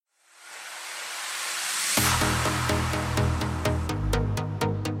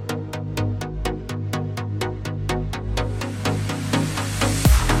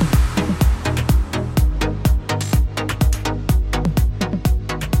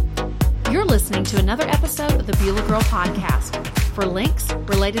listening to another episode of the Beulah Girl Podcast. For links,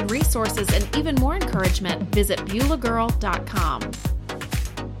 related resources, and even more encouragement, visit BeulahGirl.com.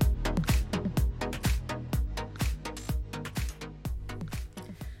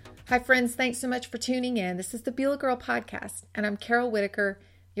 Hi friends, thanks so much for tuning in. This is the Beulah Girl Podcast, and I'm Carol Whitaker,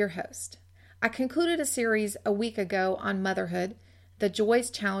 your host. I concluded a series a week ago on motherhood, the joys,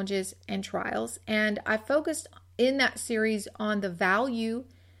 challenges, and trials, and I focused in that series on the value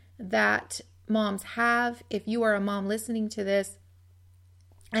that moms have if you are a mom listening to this.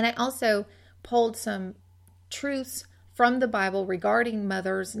 And I also pulled some truths from the Bible regarding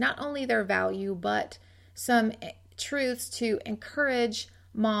mothers, not only their value, but some truths to encourage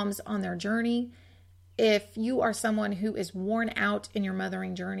moms on their journey. If you are someone who is worn out in your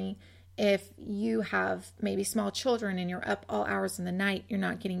mothering journey, if you have maybe small children and you're up all hours in the night, you're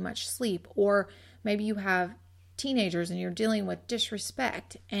not getting much sleep, or maybe you have teenagers and you're dealing with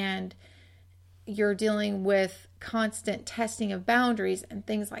disrespect and you're dealing with constant testing of boundaries and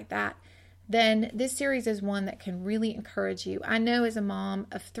things like that, then this series is one that can really encourage you. I know as a mom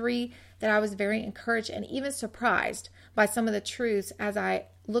of 3 that I was very encouraged and even surprised by some of the truths as I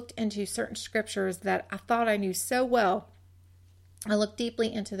looked into certain scriptures that I thought I knew so well. I looked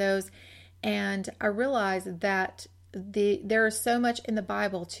deeply into those and I realized that there is so much in the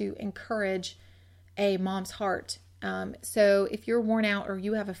Bible to encourage a mom's heart. So if you're worn out or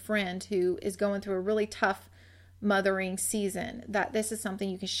you have a friend who is going through a really tough mothering season, that this is something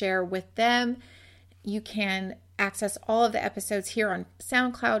you can share with them. You can access all of the episodes here on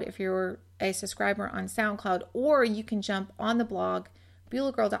SoundCloud if you're a subscriber on SoundCloud, or you can jump on the blog,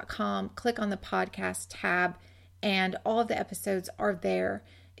 BeulahGirl.com, click on the podcast tab, and all of the episodes are there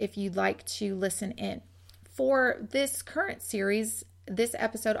if you'd like to listen in. For this current series, this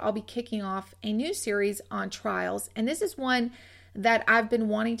episode, I'll be kicking off a new series on trials, and this is one that I've been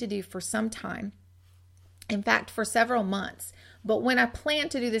wanting to do for some time. In fact, for several months. But when I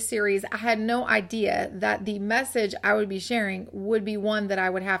planned to do this series, I had no idea that the message I would be sharing would be one that I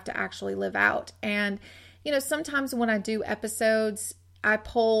would have to actually live out. And, sometimes when I do episodes, I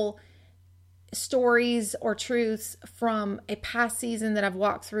pull stories or truths from a past season that I've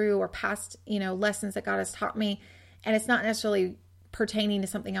walked through or past, lessons that God has taught me. And it's not necessarily pertaining to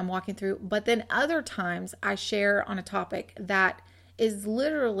something I'm walking through. But then other times I share on a topic that is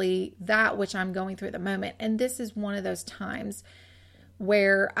literally that which I'm going through at the moment. And this is one of those times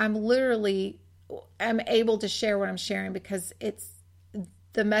where I'm able to share what I'm sharing because it's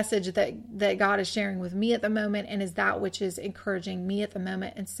the message that God is sharing with me at the moment and is that which is encouraging me at the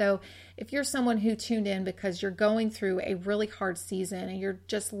moment. And so if you're someone who tuned in because you're going through a really hard season and you're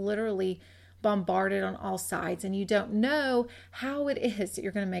just literally bombarded on all sides and you don't know how it is that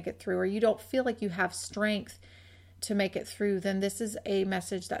you're going to make it through, or you don't feel like you have strength to make it through, then this is a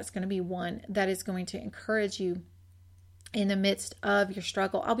message that's going to be one that is going to encourage you in the midst of your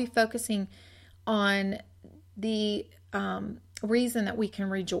struggle. I'll be focusing on the reason that we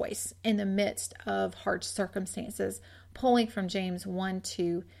can rejoice in the midst of hard circumstances, pulling from James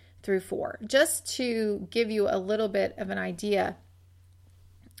 1:2-4, just to give you a little bit of an idea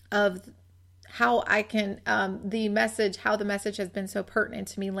of how I can, how the message has been so pertinent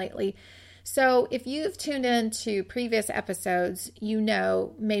to me lately. So if you've tuned in to previous episodes,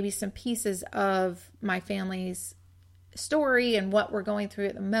 maybe some pieces of my family's story and what we're going through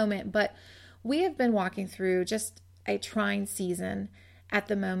at the moment, but we have been walking through just a trying season at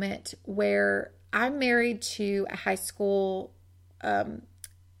the moment where I'm married to a high school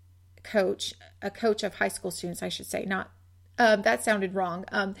coach, a coach of high school students, I should say, not that sounded wrong.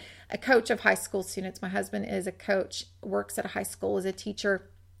 A coach of high school students. My husband is a coach, works at a high school as a teacher.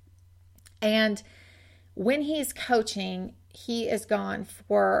 And when he's coaching, he is gone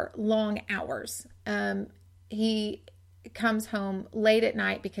for long hours. He comes home late at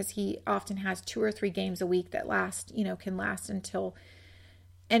night because he often has 2 or 3 games a week that can last until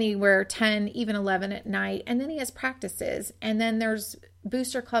anywhere 10, even 11 at night. And then he has practices. And then there's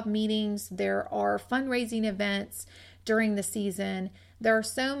booster club meetings. There are fundraising events during the season. There are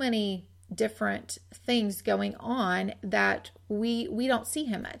so many different things going on that we don't see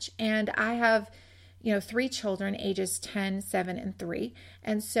him much. And I have, 3 children, ages 10, 7, and 3.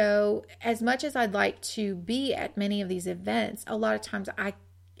 And so as much as I'd like to be at many of these events, a lot of times I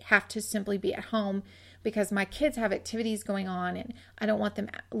have to simply be at home because my kids have activities going on and I don't want them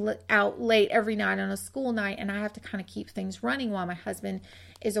out late every night on a school night, and I have to kind of keep things running while my husband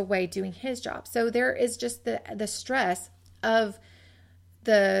is away doing his job. So there is just the stress of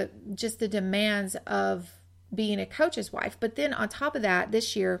the demands of being a coach's wife. But then on top of that,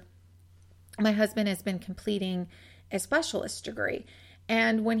 this year, my husband has been completing a specialist degree.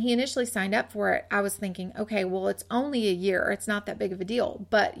 And when he initially signed up for it, I was thinking, okay, well, it's only a year. It's not that big of a deal.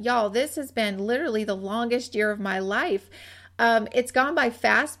 But y'all, this has been literally the longest year of my life. It's gone by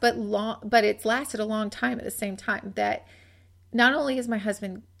fast, but it's lasted a long time at the same time. That not only is my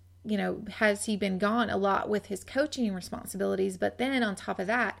husband, has he been gone a lot with his coaching responsibilities, but then on top of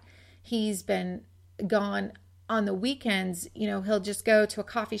that, he's been gone on the weekends. He'll just go to a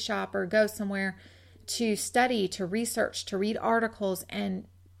coffee shop or go somewhere to study, to research, to read articles and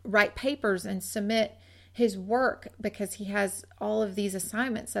write papers and submit his work because he has all of these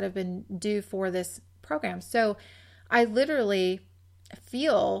assignments that have been due for this program. So I literally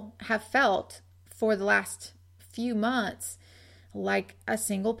have felt for the last few months like a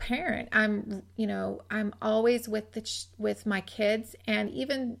single parent. I'm always with my kids, and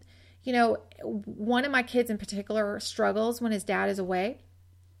even, one of my kids in particular struggles when his dad is away.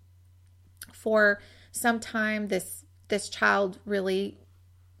 For some time, this child really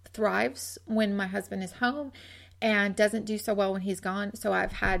thrives when my husband is home and doesn't do so well when he's gone. So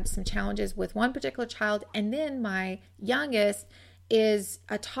I've had some challenges with one particular child. And then my youngest is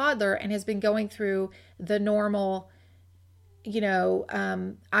a toddler and has been going through the normal,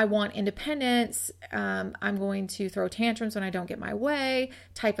 I want independence. I'm going to throw tantrums when I don't get my way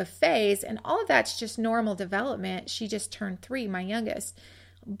type of phase. And all of that's just normal development. She just turned 3, my youngest.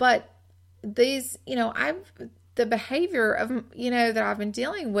 But these, the behavior of, that I've been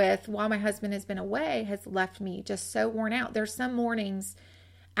dealing with while my husband has been away has left me just so worn out. There's some mornings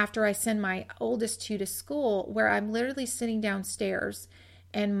after I send my oldest 2 to school where I'm literally sitting downstairs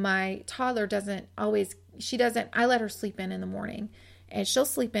and my toddler I let her sleep in the morning, and she'll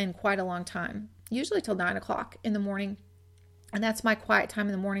sleep in quite a long time, usually till 9 o'clock in the morning. And that's my quiet time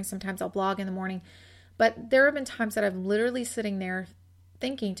in the morning. Sometimes I'll blog in the morning, but there have been times that I'm literally sitting there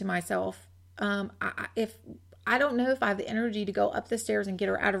thinking to myself, if I don't know if I have the energy to go up the stairs and get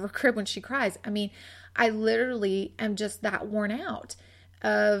her out of her crib when she cries. I mean, I literally am just that worn out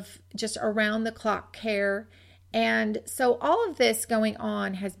of just around the clock care. And so all of this going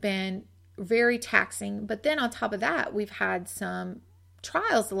on has been very taxing. But then on top of that, we've had some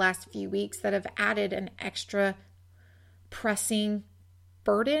trials the last few weeks that have added an extra pressing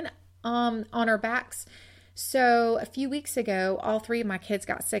burden on our backs. So a few weeks ago, all 3 of my kids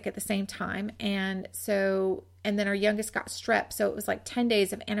got sick at the same time. And then our youngest got strep. So it was like 10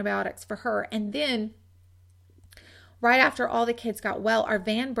 days of antibiotics for her. And then right after all the kids got well, our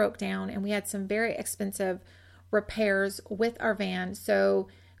van broke down and we had some very expensive repairs with our van. So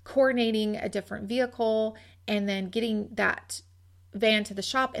coordinating a different vehicle and then getting that van to the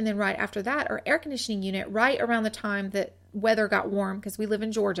shop. And then right after that, our air conditioning unit, right around the time that weather got warm, because we live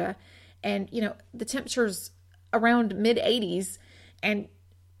in Georgia, and the temperature's around mid 80s, and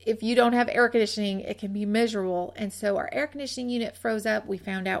if you don't have air conditioning, it can be miserable. And so our air conditioning unit froze up. We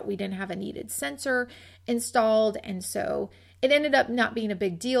found out we didn't have a needed sensor installed. And so it ended up not being a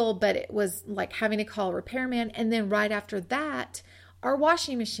big deal, but it was like having to call a repairman. And then right after that, our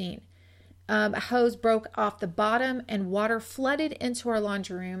washing machine, a hose broke off the bottom and water flooded into our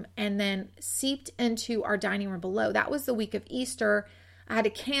laundry room and then seeped into our dining room below. That was the week of Easter. I had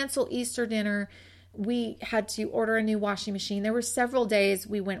to cancel Easter dinner. We had to order a new washing machine. There were several days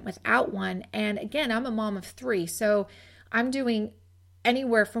we went without one. And again, I'm a mom of 3, so I'm doing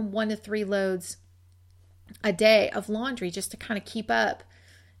anywhere from 1 to 3 loads a day of laundry just to kind of keep up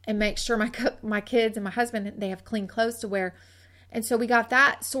and make sure my kids and my husband, they have clean clothes to wear. And so we got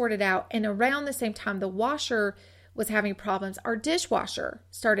that sorted out. And around the same time the washer was having problems, our dishwasher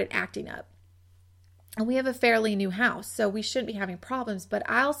started acting up. And we have a fairly new house, so we shouldn't be having problems. But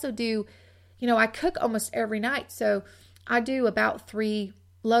I also do, I cook almost every night. So I do about 3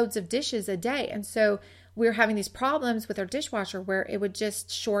 loads of dishes a day. And so we're having these problems with our dishwasher where it would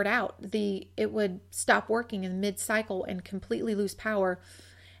just short out. It would stop working in mid-cycle and completely lose power.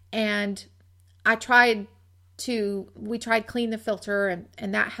 And we tried clean the filter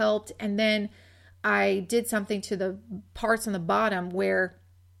and that helped. And then I did something to the parts on the bottom where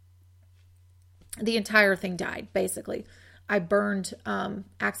the entire thing died, basically. I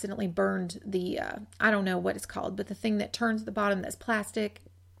accidentally burned the, I don't know what it's called, but the thing that turns the bottom that's plastic,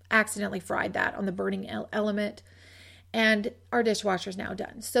 accidentally fried that on the burning element. And our dishwasher is now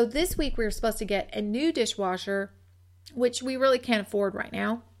done. So this week we were supposed to get a new dishwasher, which we really can't afford right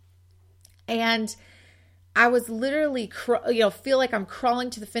now. And I was literally, feel like I'm crawling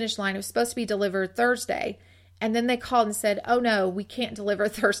to the finish line. It was supposed to be delivered Thursday. And then they called and said, oh no, we can't deliver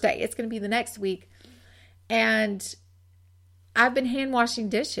Thursday. It's going to be the next week. And I've been hand washing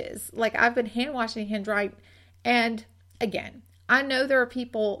dishes. I've been hand washing, hand drying. And again, I know there are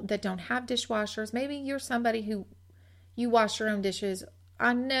people that don't have dishwashers. Maybe you're somebody who you wash your own dishes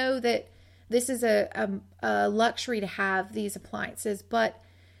I know that this is a luxury to have these appliances, but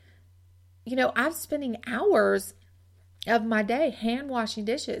I'm spending hours of my day hand washing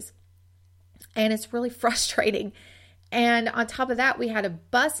dishes, and it's really frustrating. And on top of that, we had a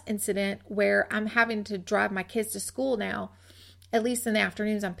bus incident where I'm having to drive my kids to school now. At least in the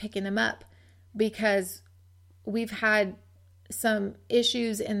afternoons, I'm picking them up because we've had some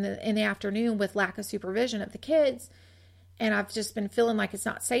issues in the afternoon with lack of supervision of the kids. And I've just been feeling like it's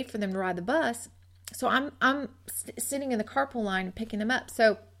not safe for them to ride the bus. So I'm sitting in the carpool line and picking them up.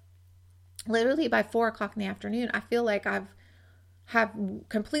 So literally by 4 o'clock in the afternoon, I feel like have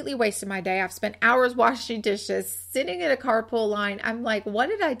completely wasted my day. I've spent hours washing dishes, sitting in a carpool line. I'm like, what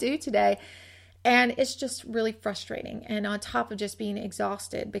did I do today? And it's just really frustrating. And on top of just being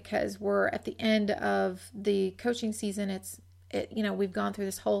exhausted because we're at the end of the coaching season, we've gone through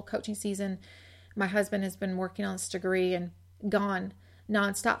this whole coaching season. My husband has been working on this degree and gone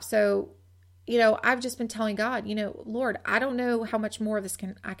nonstop. So, I've just been telling God, Lord, I don't know how much more of this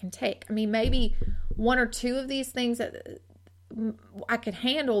I can take. I mean, maybe 1 or 2 of these things that I could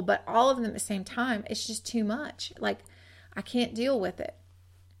handle, but all of them at the same time, it's just too much. Like, I can't deal with it.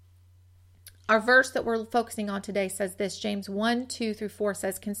 Our verse that we're focusing on today says this, James 1:2-4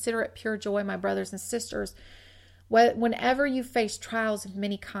 says, "Consider it pure joy, my brothers and sisters, whenever you face trials of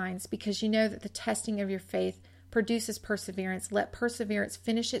many kinds, because you know that the testing of your faith produces perseverance. Let perseverance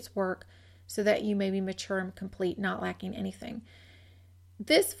finish its work so that you may be mature and complete, not lacking anything."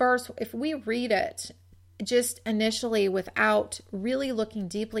 This verse, if we read it just initially without really looking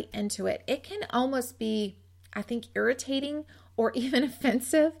deeply into it, it can almost be, I think, irritating or even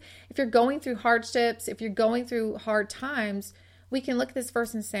offensive. If you're going through hardships, if you're going through hard times, we can look at this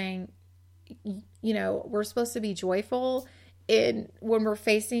verse and saying, we're supposed to be joyful when we're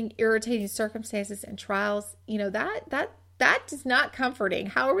facing irritating circumstances and trials. That is not comforting.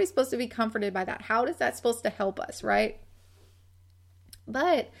 How are we supposed to be comforted by that? How is that supposed to help us, right?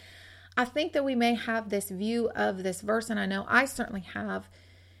 But I think that we may have this view of this verse, and I know I certainly have,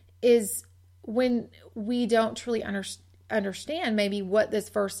 is when we don't truly understand maybe what this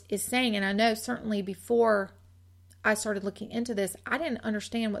verse is saying. And I know certainly before I started looking into this, I didn't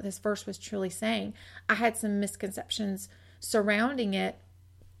understand what this verse was truly saying. I had some misconceptions surrounding it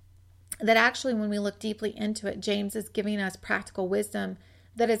that actually, when we look deeply into it, James is giving us practical wisdom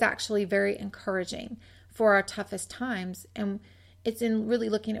that is actually very encouraging for our toughest times. And it's in really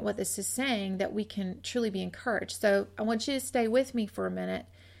looking at what this is saying that we can truly be encouraged. So I want you to stay with me for a minute,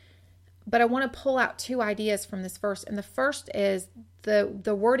 but I want to pull out 2 ideas from this verse. And the first is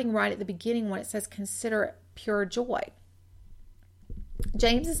the wording right at the beginning when it says, "Consider it pure joy."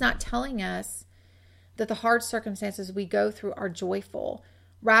 James is not telling us that the hard circumstances we go through are joyful.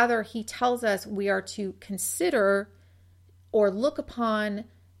 Rather, he tells us we are to consider or look upon,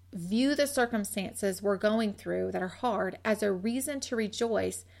 view the circumstances we're going through that are hard as a reason to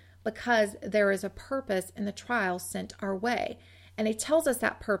rejoice because there is a purpose in the trial sent our way. And he tells us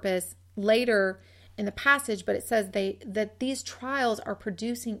that purpose later in the passage, but it says that these trials are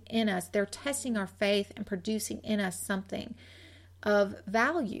producing in us, they're testing our faith and producing in us something of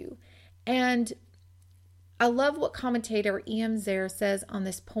value. And I love what commentator E.M. Zaire says on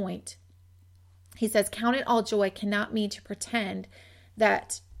this point. He says, "Count it all joy cannot mean to pretend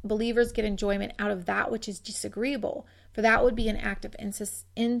that believers get enjoyment out of that which is disagreeable, for that would be an act of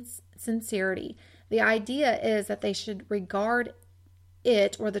insincerity. The idea is that they should regard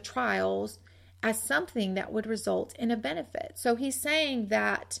it or the trials as something that would result in a benefit." So he's saying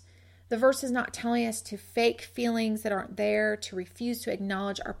that the verse is not telling us to fake feelings that aren't there, to refuse to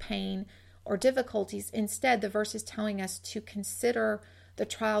acknowledge our pain or difficulties. Instead, the verse is telling us to consider the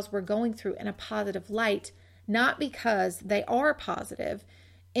trials we're going through in a positive light, not because they are positive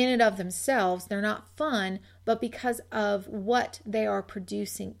in and of themselves, they're not fun, but because of what they are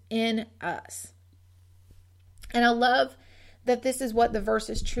producing in us. And I love that this is what the verse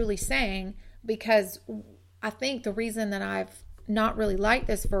is truly saying, because I think the reason that I've not really liked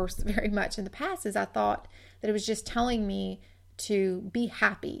this verse very much in the past is I thought that it was just telling me to be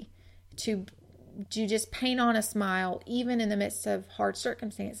happy, to just paint on a smile, even in the midst of hard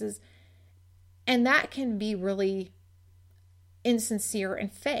circumstances. And that can be really insincere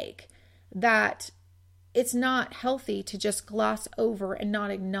and fake, that it's not healthy to just gloss over and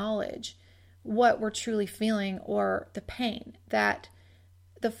not acknowledge what we're truly feeling or the pain. That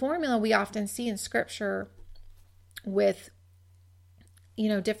the formula we often see in scripture with,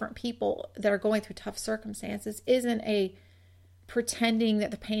 different people that are going through tough circumstances isn't a pretending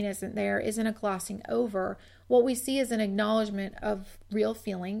that the pain isn't there, isn't a glossing over. What we see is an acknowledgement of real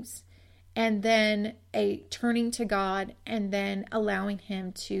feelings and then a turning to God, and then allowing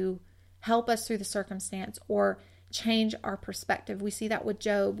Him to help us through the circumstance or change our perspective. We see that with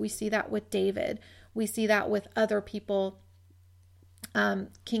Job. We see that with David. We see that with other people,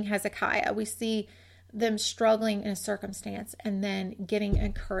 King Hezekiah. We see them struggling in a circumstance and then getting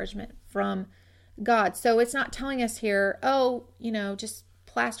encouragement from God. So it's not telling us here, oh, just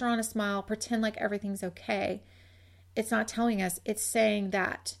plaster on a smile, pretend like everything's okay. It's not telling us. It's saying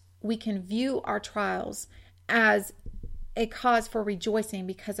that we can view our trials as a cause for rejoicing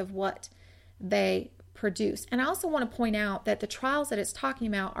because of what they produce. And I also want to point out that the trials that it's talking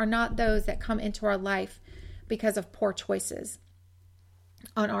about are not those that come into our life because of poor choices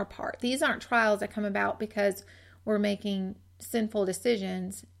on our part. These aren't trials that come about because we're making sinful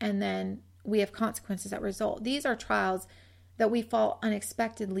decisions and then we have consequences that result. These are trials that we fall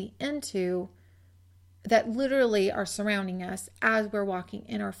unexpectedly into, that literally are surrounding us as we're walking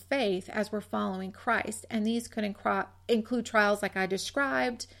in our faith, as we're following Christ. And these could include trials like I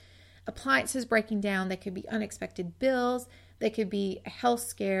described, appliances breaking down. They could be unexpected bills. They could be a health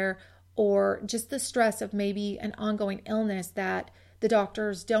scare, or just the stress of maybe an ongoing illness that the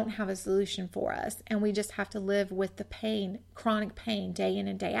doctors don't have a solution for us. And we just have to live with the pain, chronic pain, day in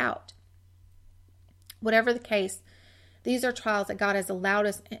and day out. Whatever the case, these are trials that God has allowed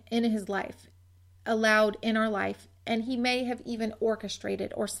us in His life, allowed in our life, and He may have even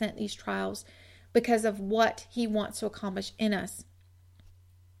orchestrated or sent these trials because of what He wants to accomplish in us.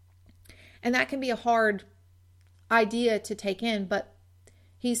 And that can be a hard idea to take in, but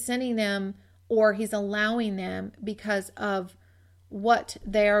He's sending them, or He's allowing them because of what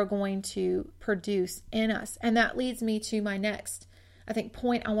they are going to produce in us. And that leads me to my next, I think,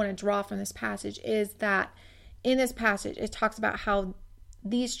 point I want to draw from this passage, is that in this passage it talks about how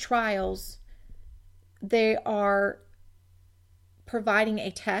these trials, they are providing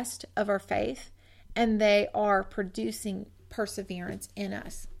a test of our faith, and they are producing perseverance in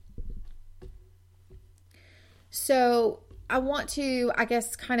us. So I want to,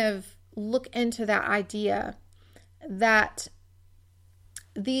 kind of look into that idea that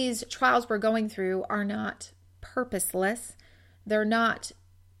these trials we're going through are not purposeless. They're not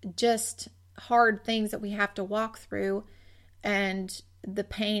just hard things that we have to walk through and the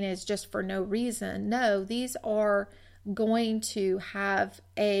pain is just for no reason. No, these are going to have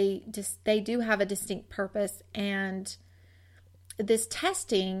they do have a distinct purpose. And this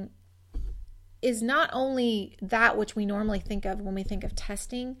testing is not only that which we normally think of when we think of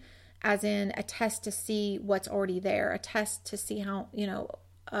testing, as in a test to see what's already there, a test to see how,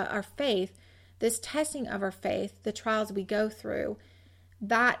 our faith, this testing of our faith, the trials we go through,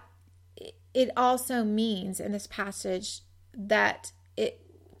 that it also means in this passage that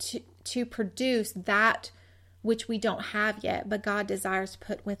to produce that which we don't have yet, but God desires to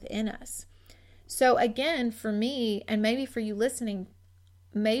put within us. So again, for me, and maybe for you listening,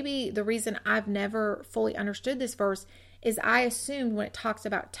 maybe the reason I've never fully understood this verse is I assumed when it talks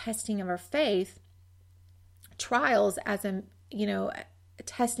about testing of our faith, trials as a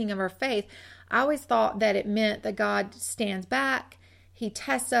testing of our faith, I always thought that it meant that God stands back, He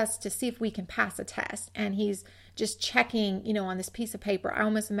tests us to see if we can pass a test, and He's just checking, on this piece of paper. I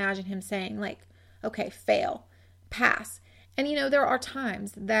almost imagine Him saying like, okay, fail, pass. And there are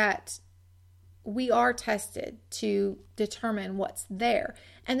times that we are tested to determine what's there.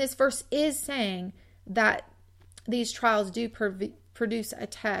 And this verse is saying that these trials do produce a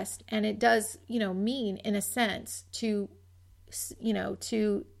test, and it does, mean in a sense to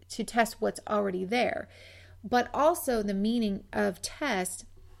test what's already there. But also the meaning of test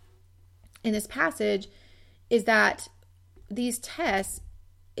in this passage is that these tests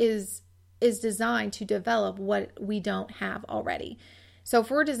is designed to develop what we don't have already. So if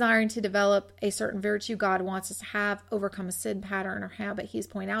we're desiring to develop a certain virtue God wants us to have, overcome a sin pattern or habit He's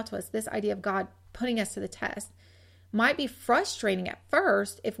pointing out to us, this idea of God putting us to the test might be frustrating at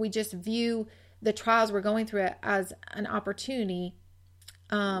first if we just view the trials we're going through as an opportunity,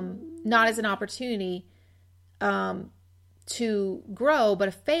 not as an opportunity to grow, but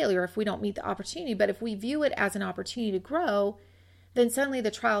a failure if we don't meet the opportunity. But if we view it as an opportunity to grow, then suddenly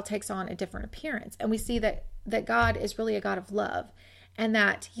the trial takes on a different appearance. And we see that God is really a God of love, and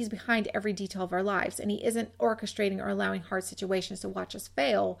that He's behind every detail of our lives. And He isn't orchestrating or allowing hard situations to watch us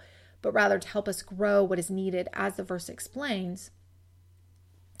fail, but rather to help us grow what is needed, as the verse explains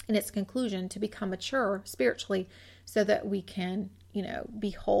in its conclusion, to become mature spiritually so that we can,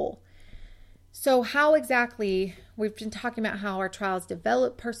 be whole. So how exactly, we've been talking about how our trials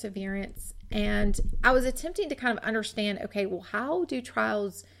develop perseverance, and I was attempting to kind of understand, okay, well, how do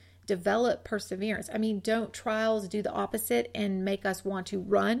trials develop perseverance? I mean, don't trials do the opposite and make us want to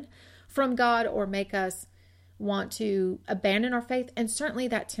run from God or make us want to abandon our faith. And certainly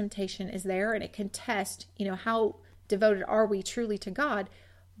that temptation is there, and it can test, how devoted are we truly to God.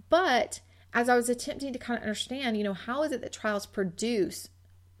 But as I was attempting to kind of understand, how is it that trials produce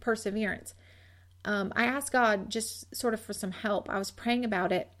perseverance? I asked God just sort of for some help. I was praying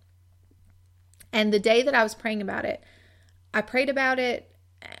about it. And the day that I was praying about it, I prayed about it.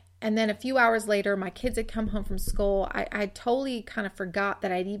 And then a few hours later, my kids had come home from school. I totally kind of forgot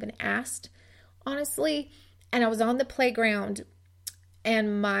that I'd even asked, honestly. And I was on the playground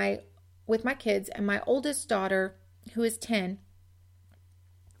and with my kids, and my oldest daughter, who is 10,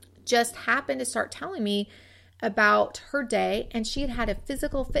 just happened to start telling me about her day, and she had a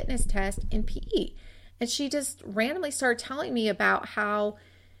physical fitness test in PE. And she just randomly started telling me about how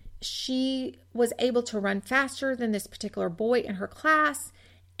she was able to run faster than this particular boy in her class.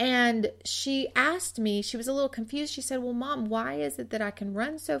 And she asked me, she was a little confused. She said, well, Mom, why is it that I can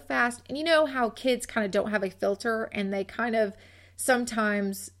run so fast? And you know how kids kind of don't have a filter, and they kind of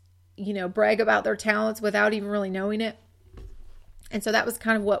sometimes, brag about their talents without even really knowing it. And so that was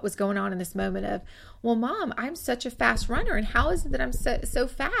kind of what was going on in this moment of, well, Mom, I'm such a fast runner, and how is it that I'm so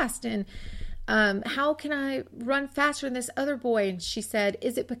fast? And how can I run faster than this other boy? And she said,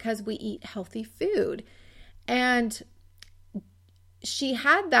 is it because we eat healthy food? And she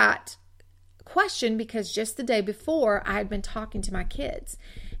had that question because just the day before I had been talking to my kids,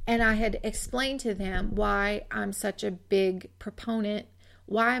 and I had explained to them why I'm such a big proponent,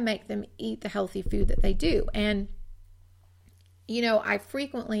 why I make them eat the healthy food that they do. And I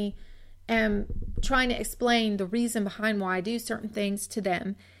frequently am trying to explain the reason behind why I do certain things to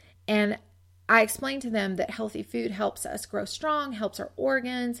them. And I explain to them that healthy food helps us grow strong, helps our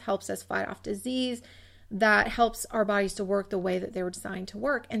organs, helps us fight off disease, that helps our bodies to work the way that they were designed to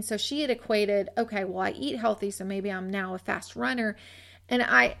work. And so she had equated, okay, well, I eat healthy, so maybe I'm now a fast runner. And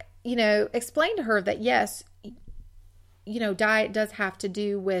I, explained to her that yes, diet does have to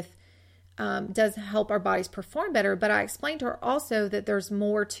do with does help our bodies perform better. But I explained to her also that there's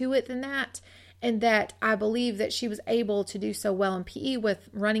more to it than that. And that I believe that she was able to do so well in PE with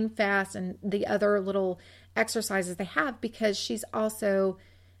running fast and the other little exercises they have because she's also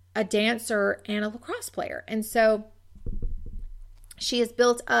a dancer and a lacrosse player. And so she has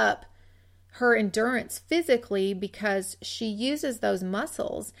built up her endurance physically because she uses those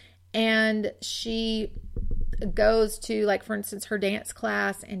muscles, and she goes to, like, for instance, her dance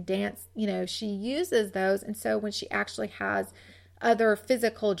class and dance, she uses those. And so when she actually has other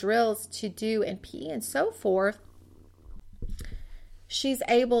physical drills to do in PE and so forth, she's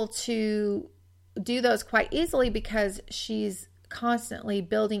able to do those quite easily because she's constantly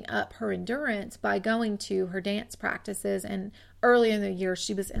building up her endurance by going to her dance practices. And early in the year,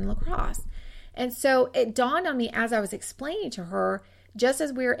 she was in lacrosse. And so it dawned on me as I was explaining to her, just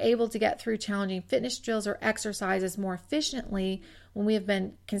as we are able to get through challenging fitness drills or exercises more efficiently when we have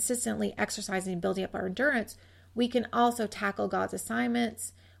been consistently exercising and building up our endurance, we can also tackle God's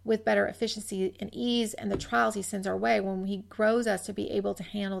assignments with better efficiency and ease and the trials He sends our way when He grows us to be able to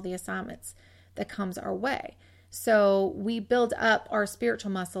handle the assignments that comes our way. So we build up our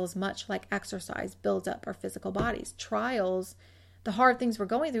spiritual muscles much like exercise builds up our physical bodies. Trials, the hard things we're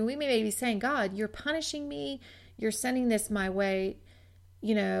going through, we may be saying, God, you're punishing me. You're sending this my way,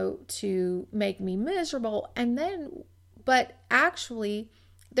 to make me miserable. But actually,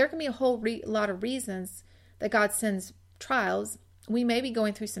 there can be a whole lot of reasons that God sends trials. We may be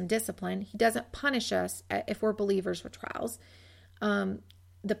going through some discipline. He doesn't punish us if we're believers with trials.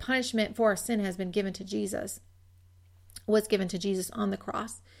 The punishment for our sin has been given to Jesus, was given to Jesus on the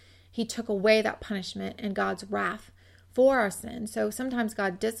cross. He took away that punishment and God's wrath for our sin. So sometimes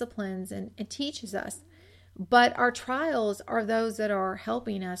God disciplines and teaches us. But our trials are those that are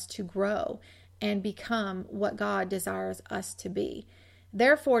helping us to grow and become what God desires us to be.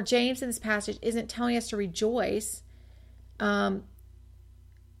 Therefore, James in this passage isn't telling us to rejoice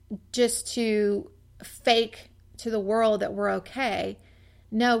just to fake to the world that we're okay.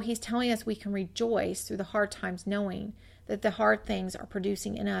 No, he's telling us we can rejoice through the hard times, knowing that the hard things are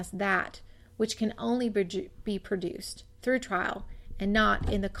producing in us that which can only be produced through trial and not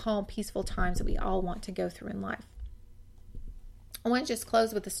in the calm, peaceful times that we all want to go through in life. I want to just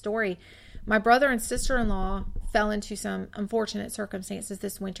close with a story. My brother and sister-in-law fell into some unfortunate circumstances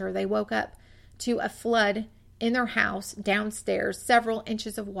this winter. They woke up to a flood in their house downstairs, several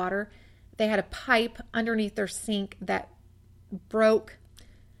inches of water. They had a pipe underneath their sink that broke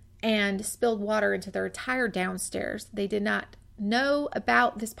and spilled water into their entire downstairs. They did not know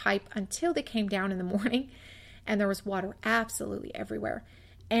about this pipe until they came down in the morning, and there was water absolutely everywhere.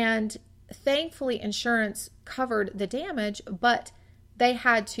 And thankfully, insurance covered the damage, but They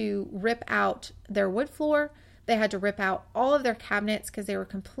had to rip out their wood floor. They had to rip out all of their cabinets because they were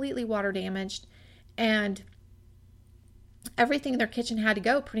completely water damaged. And everything in their kitchen had to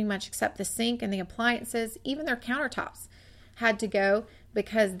go pretty much except the sink and the appliances. Even their countertops had to go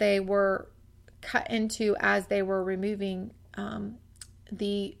because they were cut into as they were removing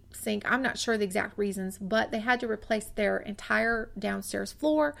the sink. I'm not sure the exact reasons, but they had to replace their entire downstairs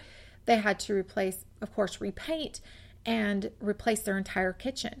floor. They had to replace, of course, repaint and replace their entire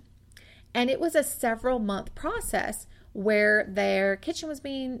kitchen. And it was a several month process where their kitchen was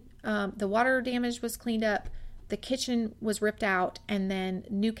being, the water damage was cleaned up, the kitchen was ripped out, and then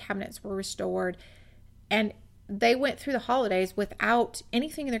new cabinets were restored. And they went through the holidays without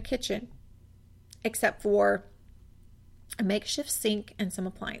anything in their kitchen except for a makeshift sink and some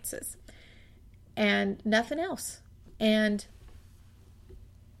appliances and nothing else. And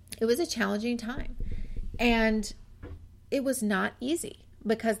it was a challenging time. And it was not easy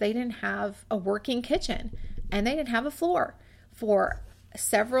because they didn't have a working kitchen and they didn't have a floor for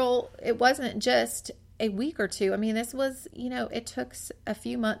it wasn't just a week or two. I mean, this was, it took a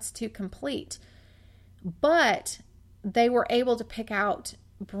few months to complete, but they were able to pick out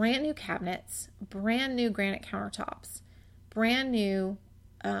brand new cabinets, brand new granite countertops, brand new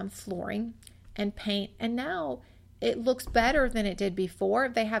flooring and paint. And now it looks better than it did before.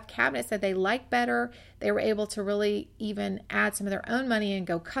 They have cabinets that they like better. They were able to really even add some of their own money and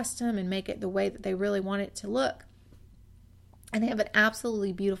go custom and make it the way that they really want it to look. And they have an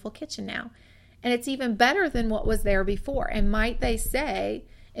absolutely beautiful kitchen now. And it's even better than what was there before. And might they say,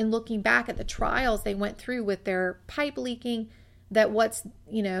 in looking back at the trials they went through with their pipe leaking, that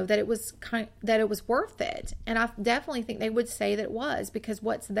that it was worth it. And I definitely think they would say that it was, because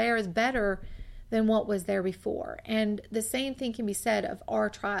what's there is better than what was there before. And the same thing can be said of our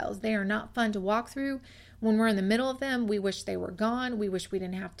trials. They are not fun to walk through. When we're in the middle of them, we wish they were gone. We wish we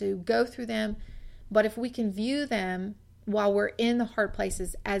didn't have to go through them. But if we can view them while we're in the hard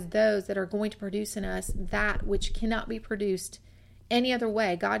places as those that are going to produce in us that which cannot be produced any other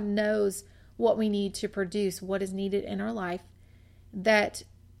way, God knows what we need to produce, what is needed in our life, that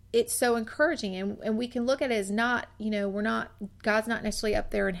it's so encouraging. And we can look at it as not, God's not necessarily up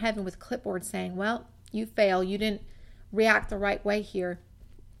there in heaven with clipboard saying, well, you fail, you didn't react the right way here.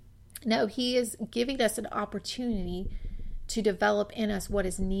 No, He is giving us an opportunity to develop in us what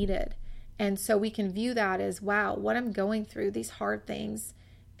is needed. And so we can view that as, wow, what I'm going through, these hard things,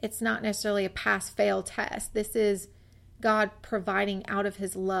 it's not necessarily a pass-fail test. This is God providing out of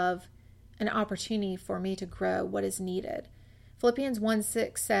His love an opportunity for me to grow what is needed. Philippians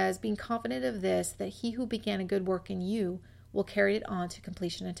 1:6 says, being confident of this, that He who began a good work in you will carry it on to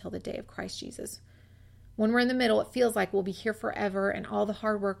completion until the day of Christ Jesus. When we're in the middle, it feels like we'll be here forever and all the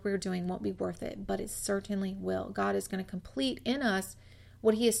hard work we're doing won't be worth it, but it certainly will. God is going to complete in us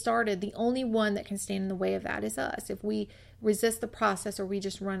what He has started. The only one that can stand in the way of that is us, if we resist the process or we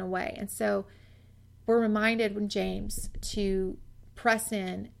just run away. And so we're reminded in James to press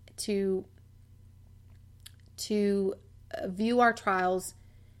in, to view our trials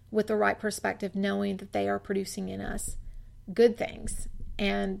with the right perspective, knowing that they are producing in us good things,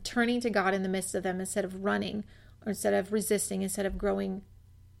 and turning to God in the midst of them instead of running, or instead of resisting, instead of growing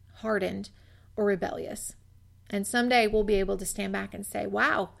hardened or rebellious. And someday we'll be able to stand back and say,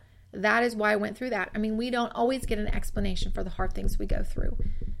 wow, that is why I went through that. I mean, we don't always get an explanation for the hard things we go through,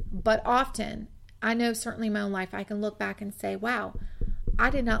 but often, I know certainly in my own life, I can look back and say, wow, I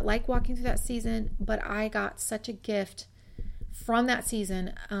did not like walking through that season, but I got such a gift from that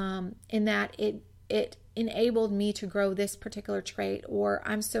season, in that it enabled me to grow this particular trait, or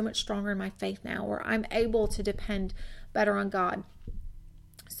I'm so much stronger in my faith now, or I'm able to depend better on God.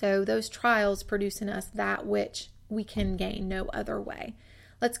 So those trials produce in us that which we can gain no other way.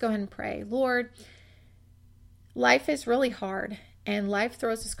 Let's go ahead and pray. Lord, life is really hard, and life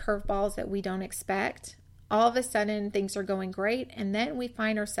throws us curveballs that we don't expect. All of a sudden, things are going great, and then we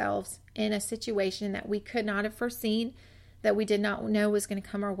find ourselves in a situation that we could not have foreseen, that we did not know was going to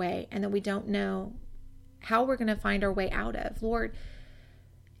come our way, and that we don't know how we're going to find our way out of. Lord,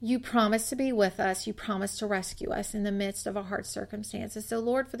 You promise to be with us. You promise to rescue us in the midst of our hard circumstances. So,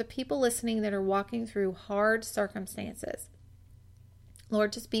 Lord, for the people listening that are walking through hard circumstances,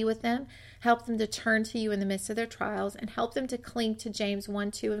 Lord, just be with them. Help them to turn to You in the midst of their trials, and help them to cling to James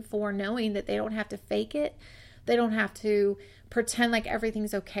 1, 2, and 4, knowing that they don't have to fake it. They don't have to pretend like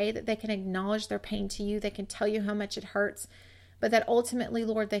everything's okay, that they can acknowledge their pain to You. They can tell You how much it hurts, but that ultimately,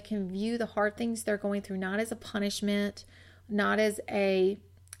 Lord, they can view the hard things they're going through not as a punishment, not as a,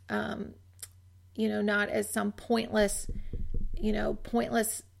 not as some pointless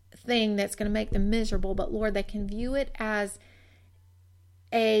thing that's going to make them miserable, but Lord, they can view it as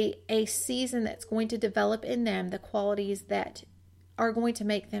a season that's going to develop in them the qualities that are going to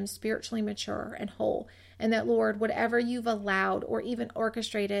make them spiritually mature and whole. And that, Lord, whatever you've allowed or even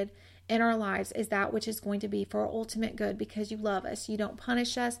orchestrated in our lives is that which is going to be for our ultimate good, because you love us. You don't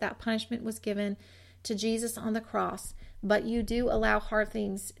punish us. That punishment was given to Jesus on the cross, but you do allow hard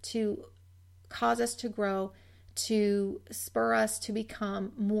things to cause us to grow, to spur us to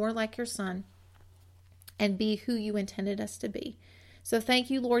become more like your Son and be who you intended us to be. So thank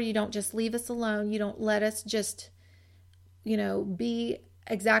you, Lord. You don't just leave us alone. You don't let us just, be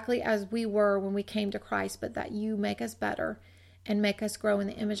exactly as we were when we came to Christ, but that you make us better and make us grow in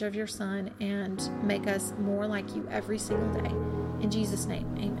the image of your Son and make us more like you every single day. In Jesus' name,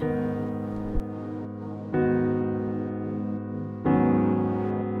 amen.